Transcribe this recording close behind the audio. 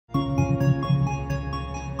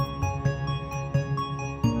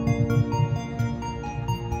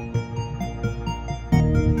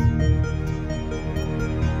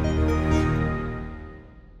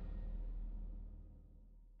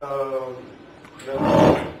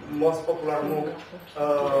the most popular MOOC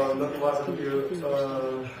that was until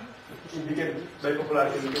it became very popular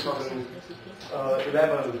in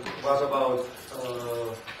 2011 was about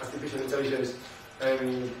artificial intelligence,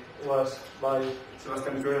 and was by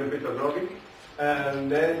Sebastian Pure and Peter Brogi.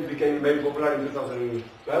 And then it became very popular in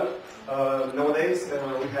 2012. Nowadays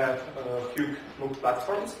we have huge MOOC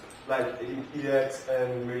platforms like edX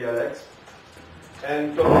and MediaX.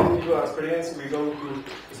 And from individual experience, we go to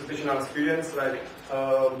institutional experience like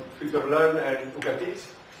Twitter Learn and UCATX.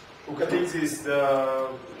 UCATX is the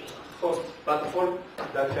host platform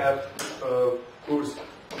that have course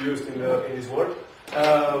used in this world.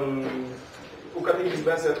 UCATX is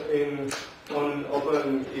based on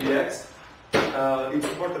Open edX. It's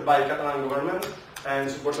supported by Catalan government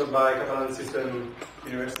and supported by Catalan System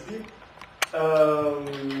University.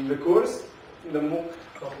 The course, the MOOC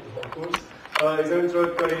course, is an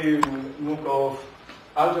introductory MOOC of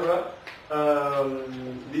algebra.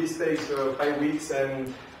 This takes 5 weeks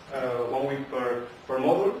and 1 week per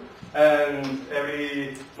module, and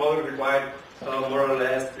every module required more or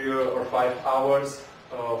less 3 or 5 hours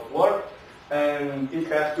of work, and it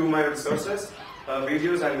has 2 main resources,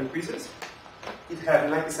 videos and quizzes. It has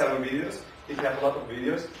 97 videos, it has a lot of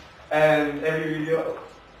videos, and every video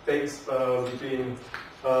takes between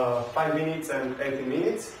 5 minutes and 18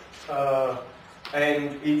 minutes.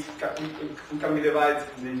 And it can be divided,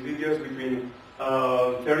 these videos, between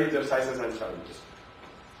 30 exercises and challenges.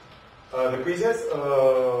 The quizzes,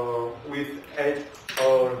 with 8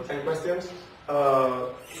 or 10 questions,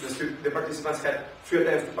 the participants had 3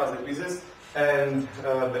 attempts to pass the quizzes, and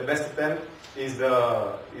the best attempt is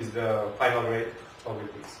the final grade of the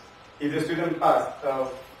quiz. If the student passed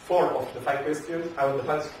 4 of the 5 questions, out of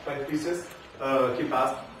the 5 quizzes, he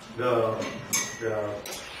passed the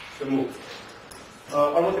MOOC.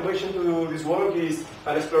 Our motivation to do this work is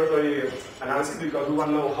an exploratory analysis, because we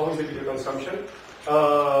want to know how is the video consumption,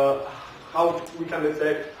 how we can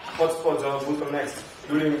detect hotspots or bottlenecks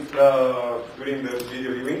during the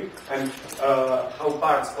video viewing, and how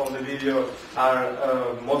parts of the video are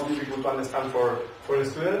most difficult to understand for the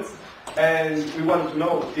students. And we want to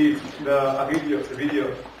know if the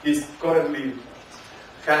video is currently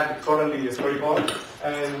a storyboard,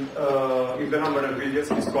 and if the number of videos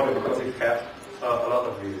is correct, because it has a lot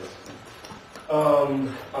of videos. On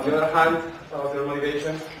the other hand, the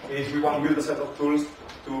motivation is we want to build a set of tools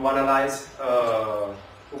to analyze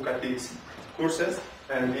UCATX courses,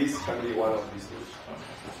 and this can be one of these tools.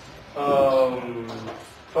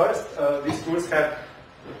 First, these tools have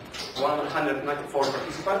 194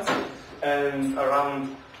 participants and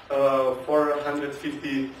around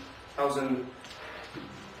 450,000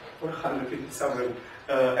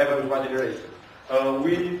 events were generated.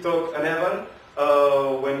 We took an event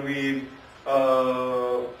when we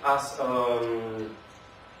as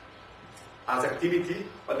activity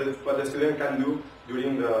what the student can do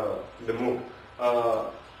during the MOOC.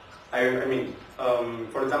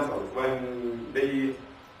 For example, when they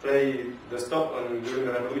play the stop during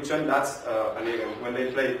the reproduction, that's an event. When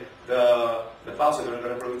they play the pause during the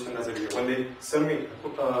reproduction, that's a video. When they submit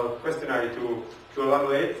a questionnaire to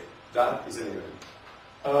evaluate, that is an event.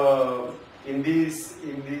 In this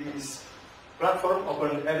platform,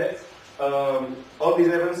 Open edX, all these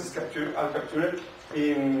events are captured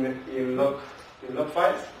in log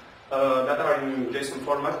files that are in JSON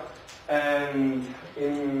format. And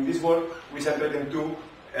in this work, we separate in 2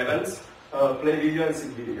 events, play video and see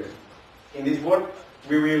video. In this work,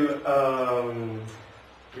 we will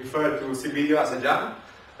refer to see video as a jump.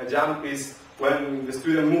 A jump is when the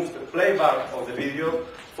student moves the play bar of the video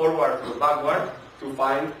forward or backward to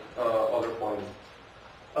find other points.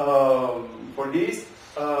 For this,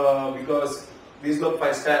 because these log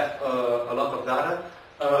files have a lot of data,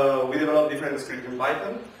 we develop different scripts in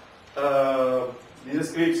Python. These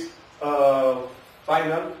scripts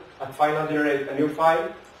final generate a new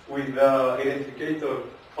file with the identifier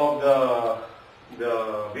of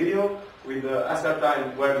the video, with the start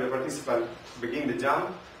time where the participant begins the jump,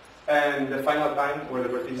 and the final time where the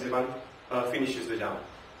participant finishes the jump.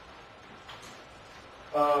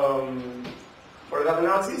 For that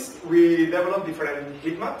analysis, we developed different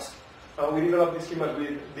heat maps. We developed this heat map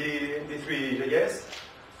with D3.js,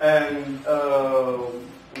 and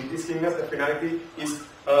with this heat map, the finality is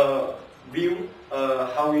view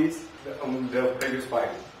how is the previous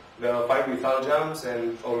file, the file with all jumps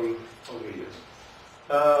and all videos.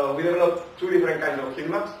 We developed 2 different kinds of heat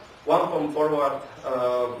maps, one for forward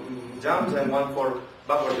jumps and one for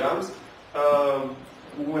backward jumps.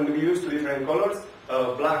 When we use 2 different colors,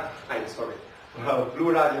 blue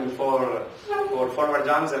gradient for forward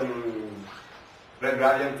jumps and red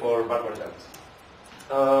gradient for backward jumps.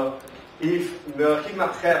 If the heat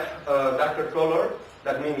map have a darker color,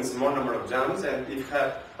 that means more number of jumps, and if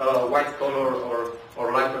have a white color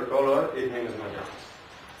or lighter color, it means more jumps.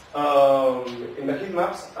 In the heat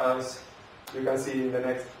maps, as you can see in the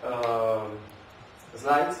next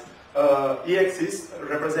slides, e-axis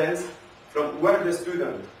represents from where the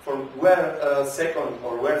student, from where second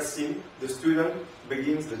or where scene the student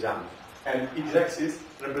begins the jump, and x-axis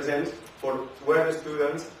represents for where the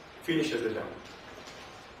student finishes the jump.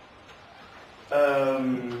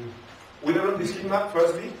 We developed this heat map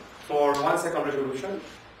firstly for 1 second resolution.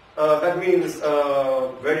 That means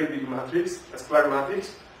a very big matrix, a square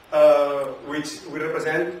matrix, which we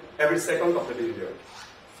represent every second of the video.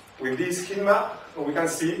 With this heat map, we can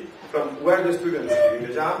see from where the students begin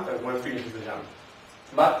the jump and when finishes the jump.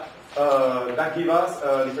 But that gives us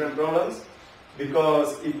different problems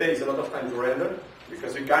because it takes a lot of time to render.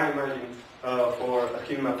 Because you can imagine for a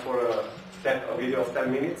heat map for a video of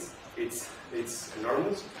 10 minutes, it's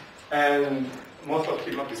enormous. And most of the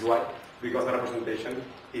heat map is white because the representation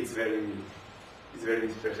is very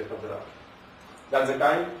dispersed of the dark. That's the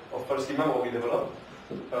kind of first heat map what we developed.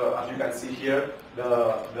 As you can see here,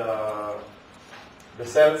 the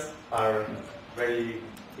cells are very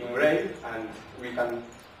engraved, and we can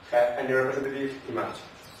have any representative image.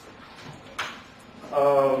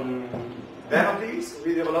 Then of these,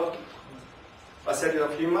 we developed a set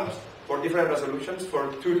of heat maps for different resolutions,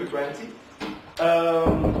 for 2 to 20,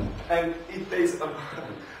 and it takes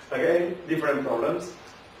again different problems.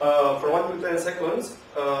 For 1 to 10 seconds,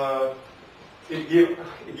 it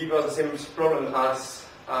gives us the same problem as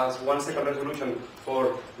 1 second resolution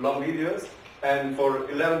for long videos, and for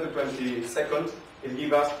 11 to 20 seconds, it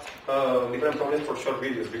gives us different problems for short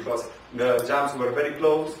videos because the jumps were very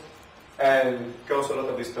close and caused a lot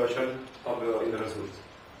of distortion in the results.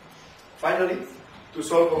 Finally, to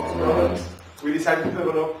solve all these problems, we decided to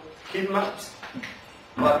develop heat maps,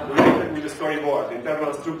 but related with the storyboard, the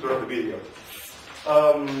internal structure of the video.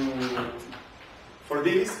 For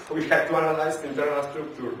this, we had to analyze the internal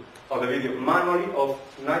structure of the video manually of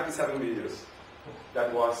 97 videos.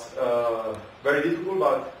 That was very difficult,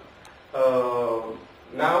 but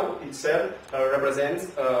now itself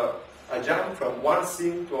represents a jump from one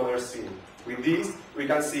scene to another scene. With this, we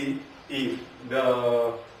can see if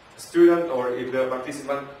the student or if the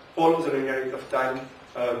participant follows the linearity of time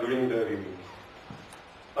during the video.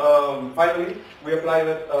 Finally, we applied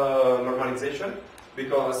normalization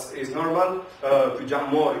because it's normal to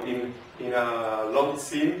jump more in a long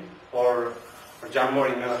scene or jump more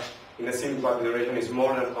in a scene where the duration is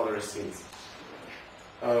more than other scenes.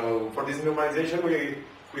 For this normalization,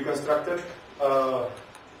 we constructed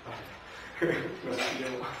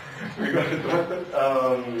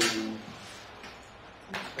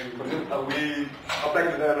we applied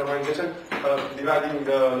the normalization dividing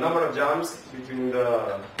the number of jumps between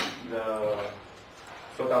the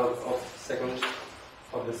total of seconds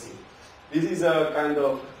of the scene. This is a kind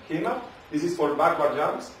of schema. This is for backward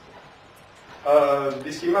jumps.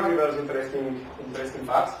 This schema reveals interesting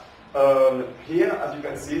facts. Here, as you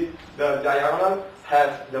can see, the diagonal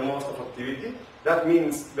have the most of activity. That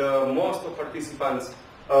means the most of participants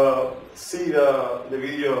see the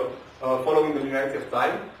video following the linearity of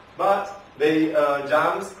time, but they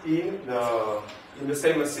jump in the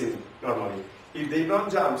same machine normally. If they don't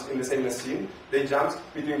jump in the same machine, they jump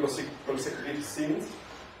between consecutive scenes,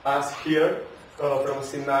 as here from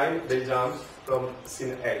scene 9 they jump from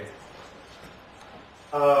scene 8.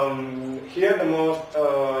 Here the most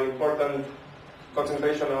important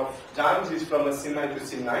concentration of jumps is from scene 9 to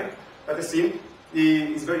scene 9. But the scene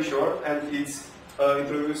is very short, and it's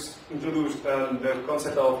introduced the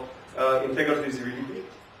concept of integral divisibility.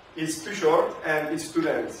 It's too short and it's too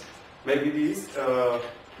dense. Maybe this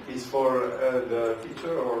is for the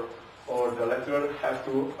teacher or the lecturer have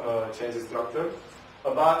to change the structure.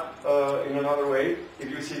 But in another way, if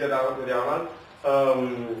you see the diagram,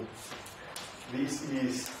 this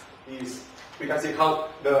is we can see how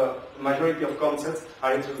the majority of concepts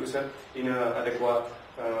are introduced in an adequate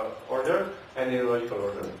order and in a logical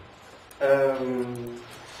order.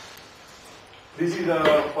 This is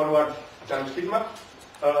the forward jump schema.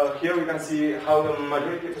 Here we can see how the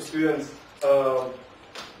majority of the students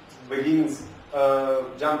begins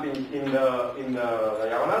jumping in the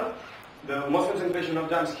diagonal. The most concentration of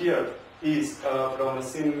jumps here is from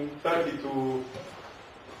scene 30 to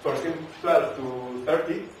from scene 12 to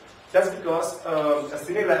 30. That's because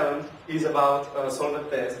scene 11 is about solved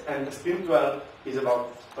test, and scene 12 is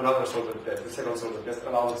about another solved test, the second solved test,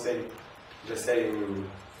 about the same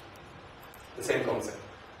concept.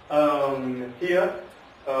 Here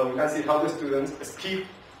we can see how the students skip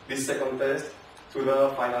this second test to the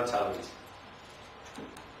final challenge.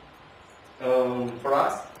 For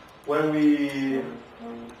us, when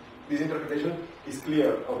this interpretation is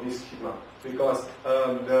clear of this heat map, because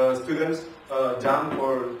the students jump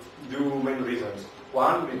for two main reasons.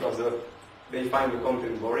 One, because they find the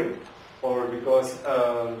content boring, or because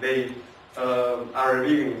they are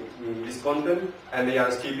reviewing this content and they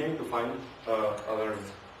are skipping to find other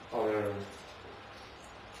content.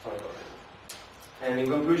 And in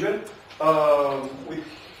conclusion, with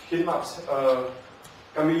heat maps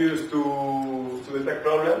can be used to detect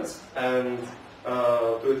problems and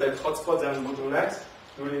to detect hotspots and bottlenecks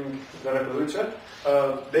during the reproduction.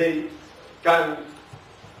 They can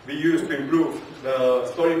be used to improve the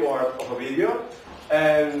storyboard of a video,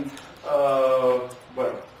 and well,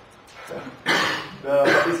 the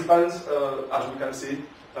participants, as we can see,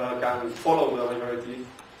 can follow the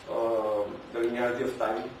linearity of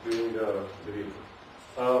time during the video.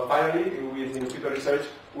 Finally, with computer research,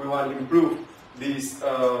 we want to improve this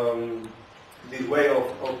way of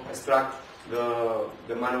extract the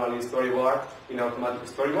manual storyboard in automatic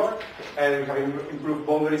storyboard, and we have improved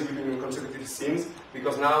boundaries between consecutive scenes,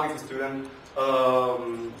 because now if a student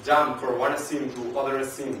jump from one scene to other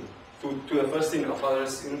scene, to the first scene of other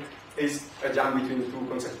scene, is a jump between two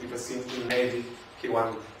consecutive scenes, maybe he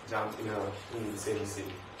won't jump in the same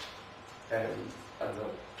scene. And that's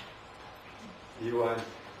all. You want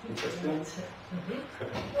interesting?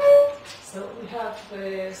 So we have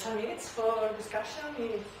some minutes for discussion.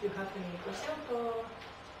 If you have any question for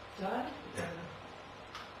Juan.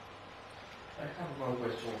 I have one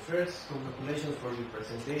question. First, congratulations for your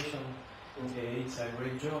presentation. It's a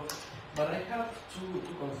great job. But I have two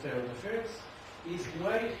concerns. The first is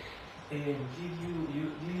why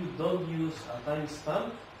you don't use a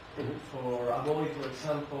timestamp for avoid, for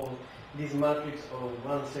example, this matrix of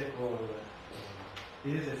 1 second.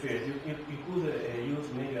 This is the first. You could use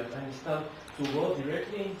maybe a timestamp to go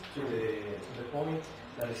directly to the point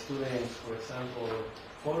that the students, for example,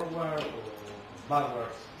 forward or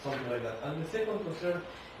backwards, something like that. And the second concern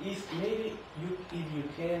is maybe if you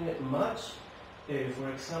can match, for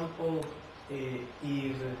example,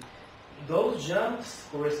 if those jumps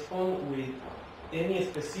correspond with any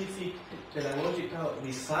specific pedagogical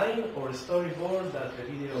design or storyboard that the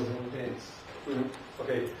video intends.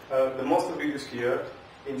 Okay, the most of videos here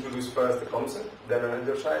introduce first the concept, then an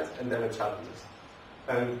exercise, and then a challenge.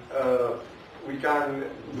 And we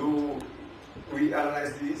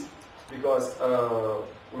analyze this because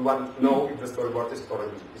we want to know if the storyboard is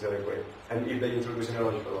correct, is adequate, and if they introduce a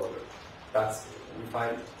logical order. That's we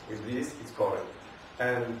find with this it's correct.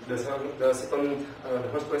 And the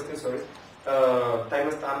first question, sorry,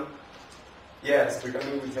 timestamp. Yes, we can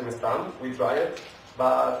do with timestamp. We try it,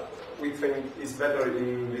 but we think it's better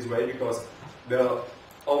in this way because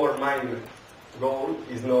our main goal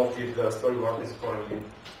is not if the storyboard is correctly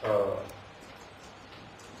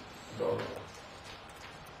done.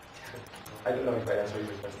 I don't know if I answered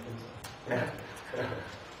your question. Yeah.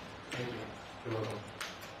 Thank you. You're welcome.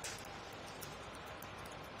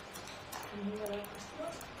 Any other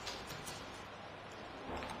questions?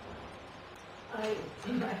 I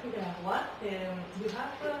think I have one.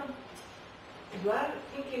 You are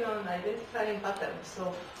thinking on identifying patterns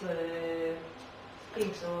of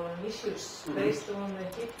things or issues based on the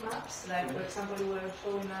heat maps, like for example you were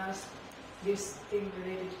showing us these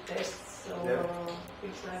thing-related tests or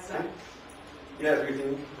things like that. Yes, we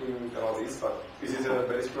think about this, but this is a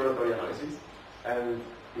very exploratory analysis, and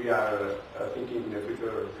we are thinking in the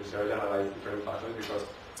future research analyze different patterns because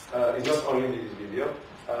it's not only in this video.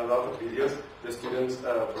 A lot of videos, the students,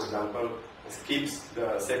 for example, skips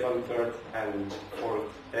the second, third, and fourth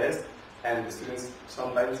test, and the students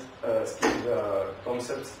sometimes skip the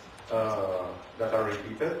concepts that are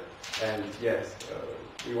repeated. And yes,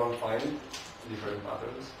 we want to find different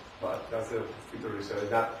patterns, but that's the future research.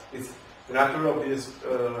 That it's the nature of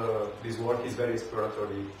this work is very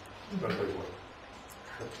exploratory work.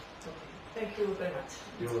 Thank you very much.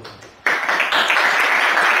 You're welcome.